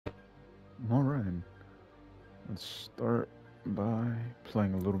Alright, let's start by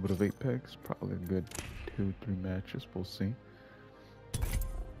playing a little bit of Apex. Probably a good 2-3 matches, we'll see.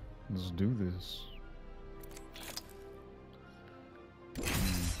 Let's do this.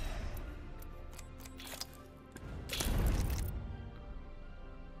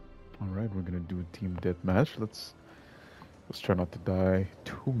 Alright, we're gonna do a team deathmatch. Let's try not to die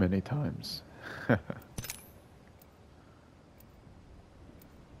too many times.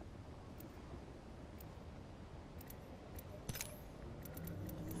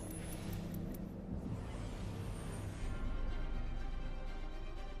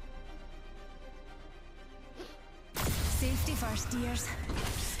 Safety first, dears.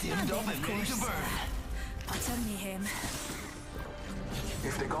 Stand up and ready to burn. Utter mayhem.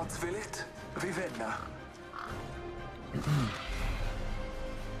 If the gods will it, vivenna.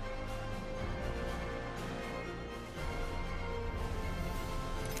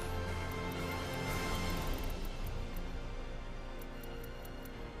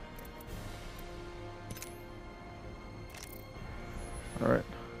 Alright,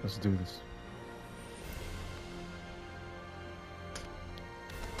 let's do this.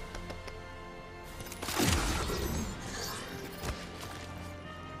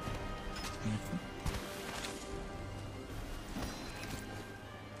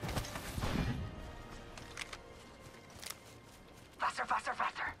 Faster, faster,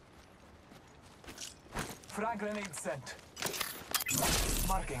 faster. Frag grenade sent.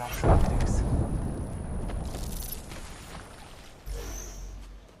 Marking our surroundings.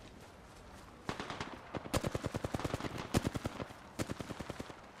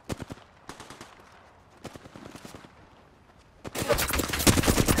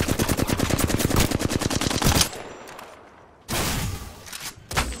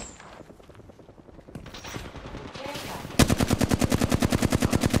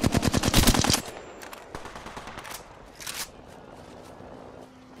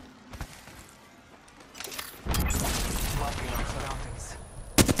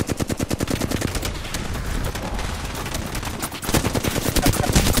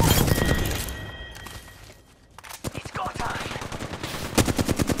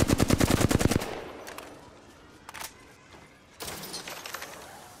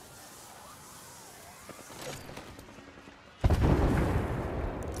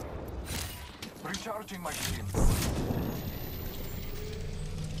 Recharging my shields.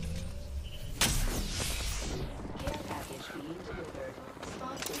 Care package being delivered.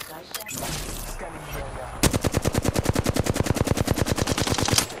 Sponsored by Chef. Scanning the area.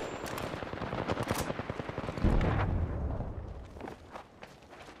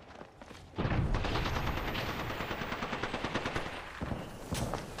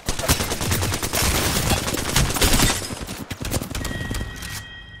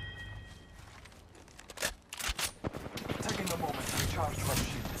 Taking a moment to recharge my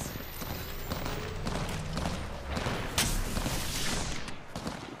shields.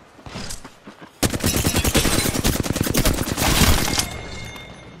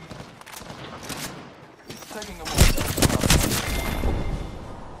 Taking a moment to recharge.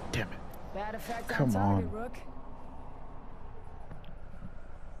 Damn it. Bad effect Come on target, on. Rook.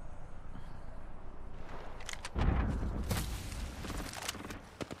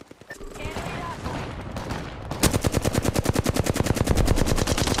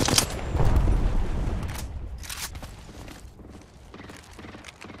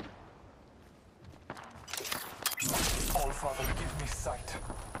 All Father, give me sight.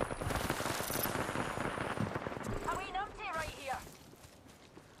 Are we numpty right here?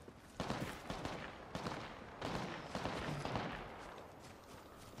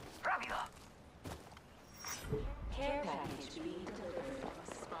 Rápido! Care package being delivered.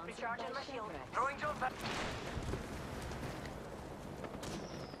 Sponsored Recharging by my shield. Chef. Throwing jump pad.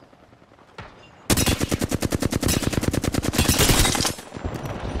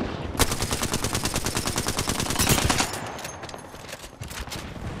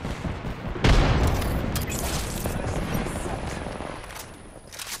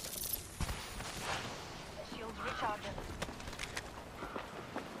 Shields recharging.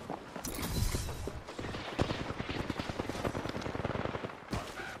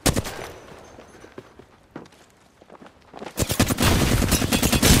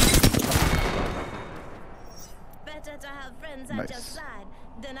 Better to have friends Nice. at your side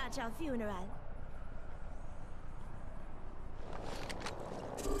than at your funeral.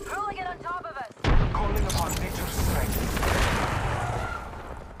 Hooligan on top of us. Calling upon nature's strength.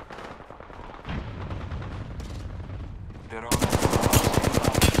 They're on.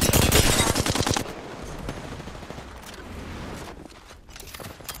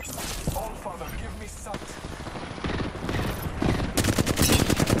 All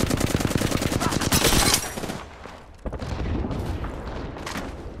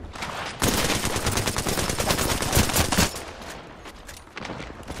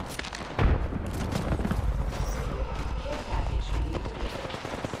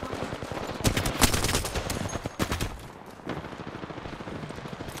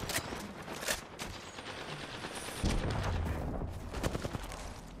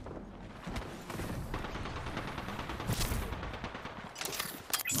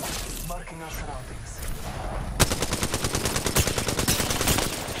Marking our surroundings.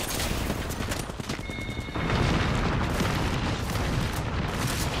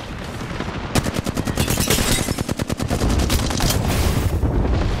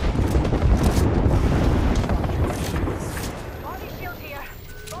 Body shield here.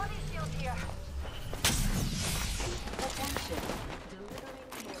 Body shield here. Attention. Delivering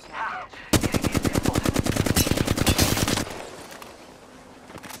care Ah, package. getting the temple.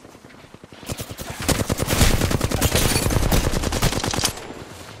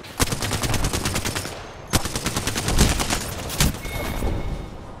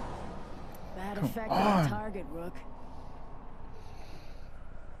 Bad Come effect on. on target, Rook.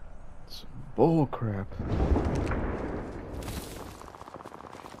 Some bull crap.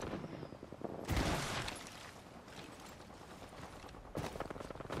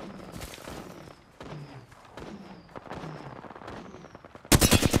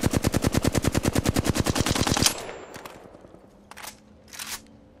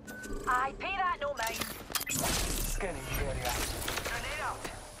 I pay that no mind. Scanning the area. Grenade out.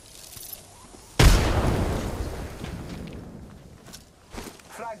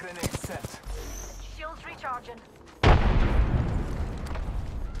 Frag grenade set. Shields recharging.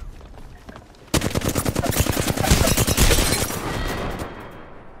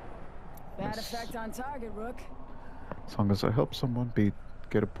 Bad effect on target, Rook. As long as I help someone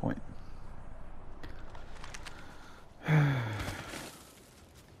get a point.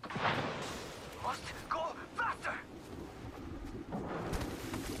 Must go faster.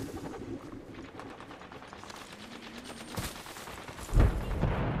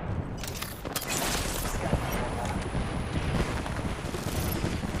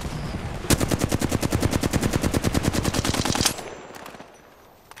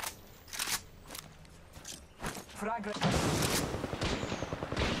 Frag grenade.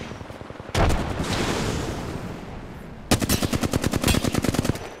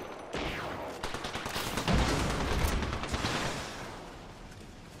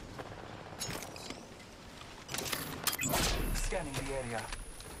 Scanning the area.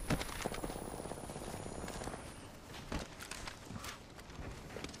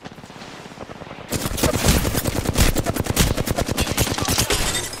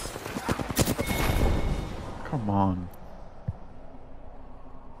 Come on.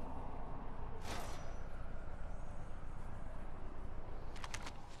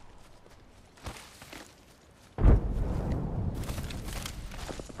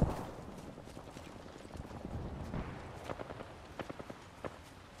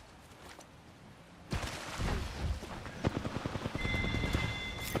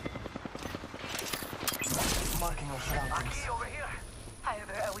 Marking our surroundings. Aki over here. How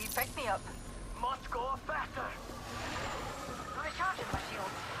about a wee pick me up? Must go faster. Recharging my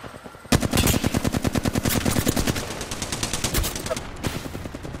shield.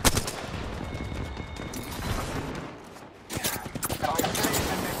 I say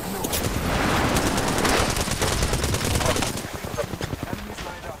and make move. Enemies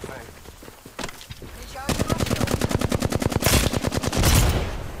lined up, Faye. Recharging my shield.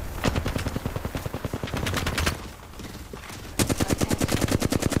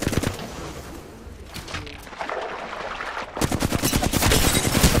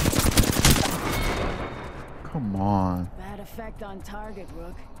 Come on. Bad effect on target,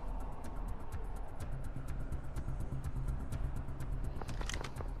 Rook.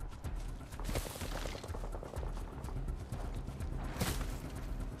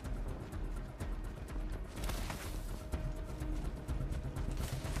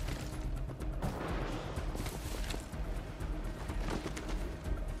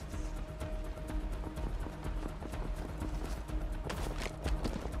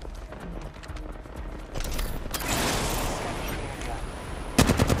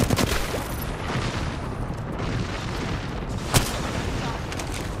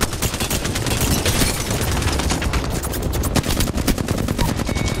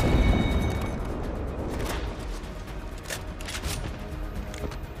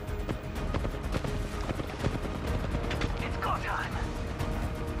 It's go time.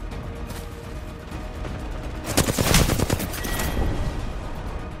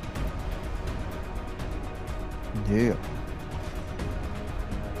 Yeah.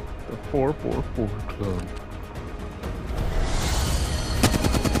 The 444 Club.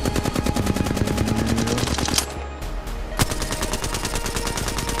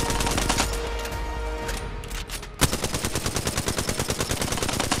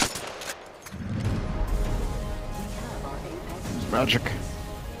 Magic.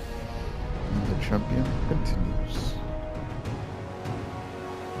 And the champion continues.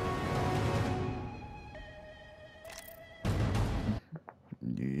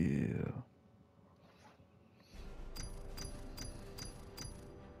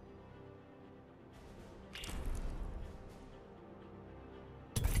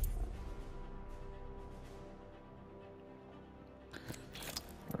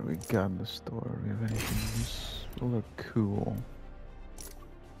 got in the store? We have anything useful or cool?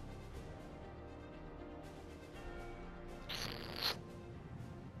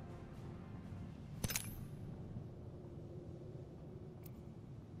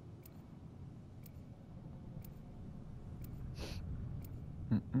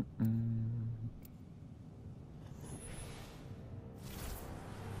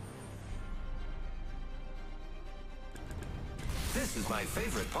 This is my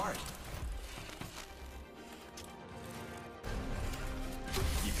favorite part.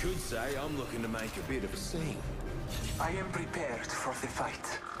 You could say I'm looking to make a bit of a scene. I am prepared for the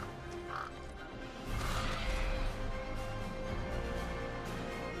fight.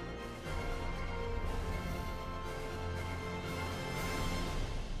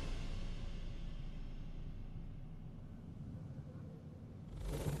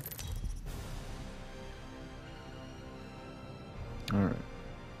 Alright.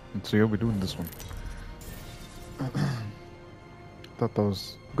 Let's see how we're doing this one. Thought that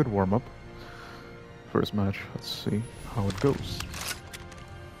was a good warm-up. First match. Let's see how it goes.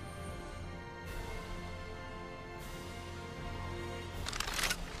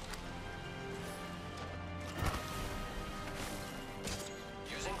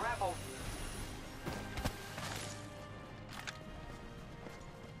 Using grapple.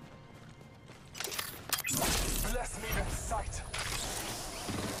 Bless me with sight.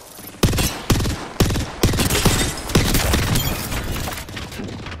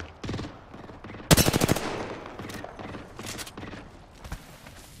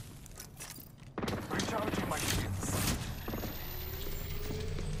 Recharging my shields.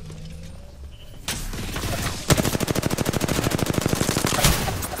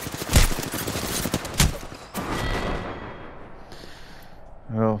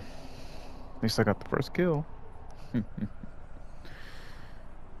 Well, at least I got the first kill. We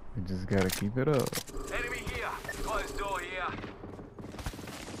just gotta keep it up. Enemy here. Closed door here.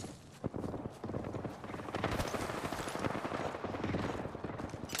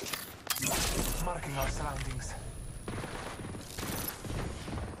 Marking our surroundings.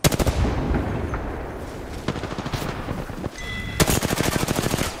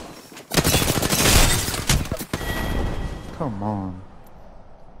 Come on.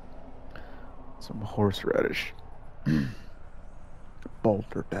 Some horseradish.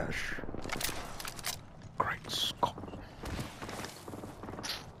 Balderdash. Great Scott.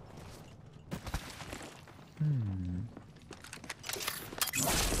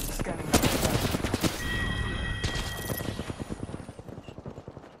 Scanning.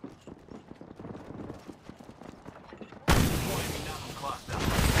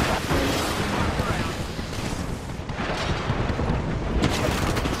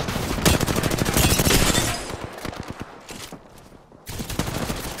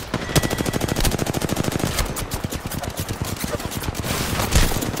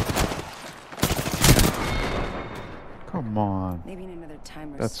 Come on. Maybe in another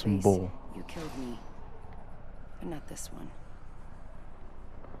time or That's some space, bull. you killed me. But not this one.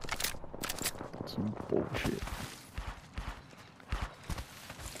 Some bullshit.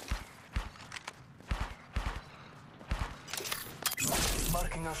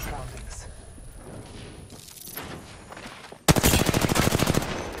 Marking our surroundings.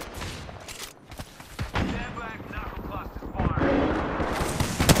 Stand back, knuckle cluster fire.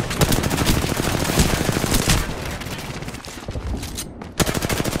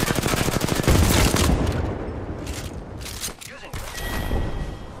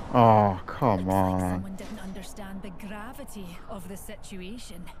 Oh, come Looks like on. someone didn't understand the gravity of the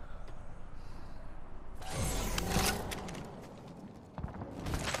situation.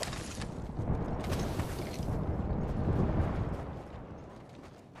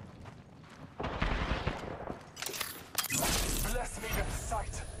 Bless me with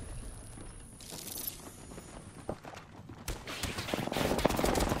sight.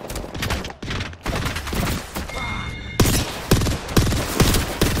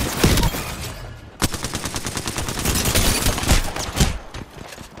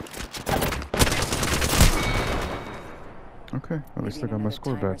 Okay, at least I Maybe in got my another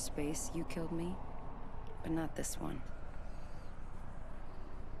score time or back. space, you killed me. But not this one.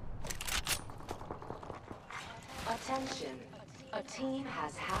 Attention. A team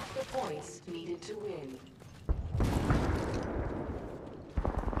has half the points needed to win.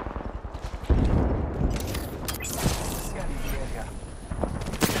 Scanning the area.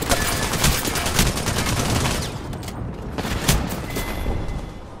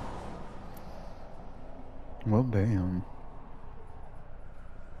 Well, damn.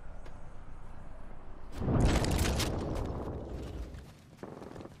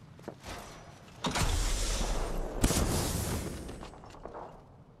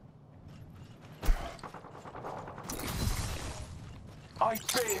 I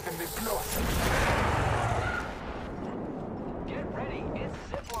bathe in the blood. Get ready, it's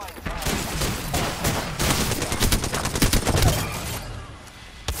zipline time.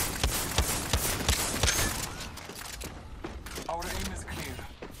 Our aim is clear.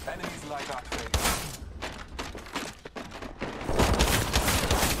 Enemies lie that way.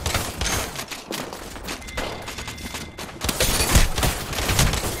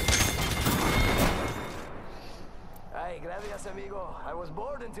 Hey, gracias, amigo. I was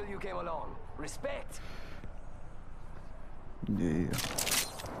bored until you came along. Respect. Yeah.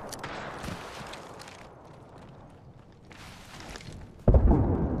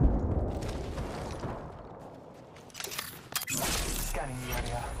 Scanning the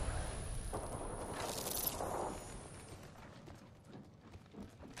area.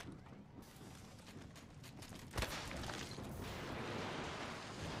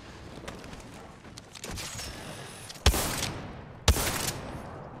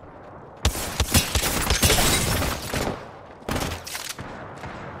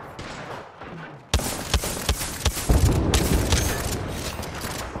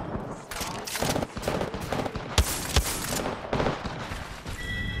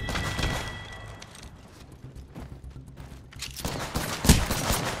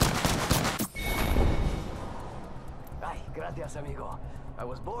 Hey, gracias, amigo. I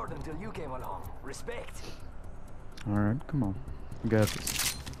was bored until you came along. Respect. Alright, come on. We got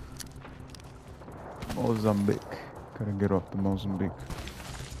this. Mozambique. Gotta get off the Mozambique.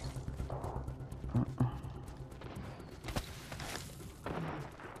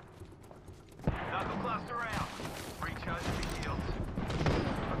 Knuckle cluster out. Recharge the shields.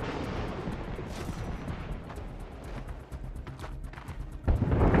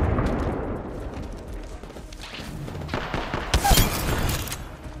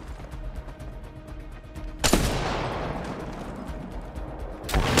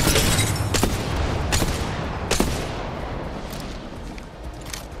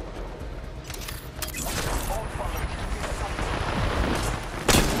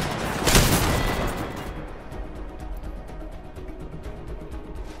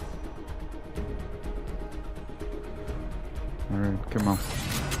 Alright, come on.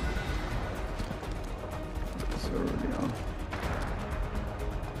 It's already on.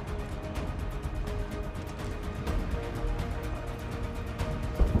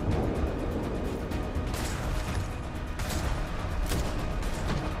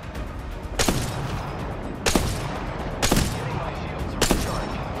 Getting my shields to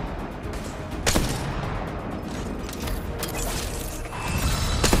recharge.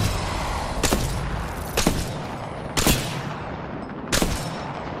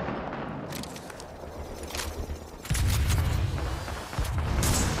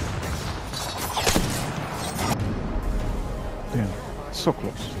 Damn, so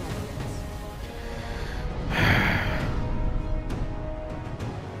close.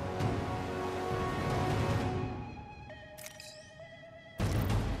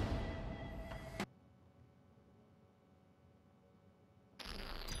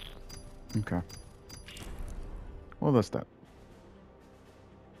 Okay. Well, that's that.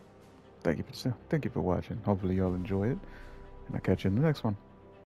 Thank you for watching. Hopefully y'all enjoy it, and I'll catch you in the next one.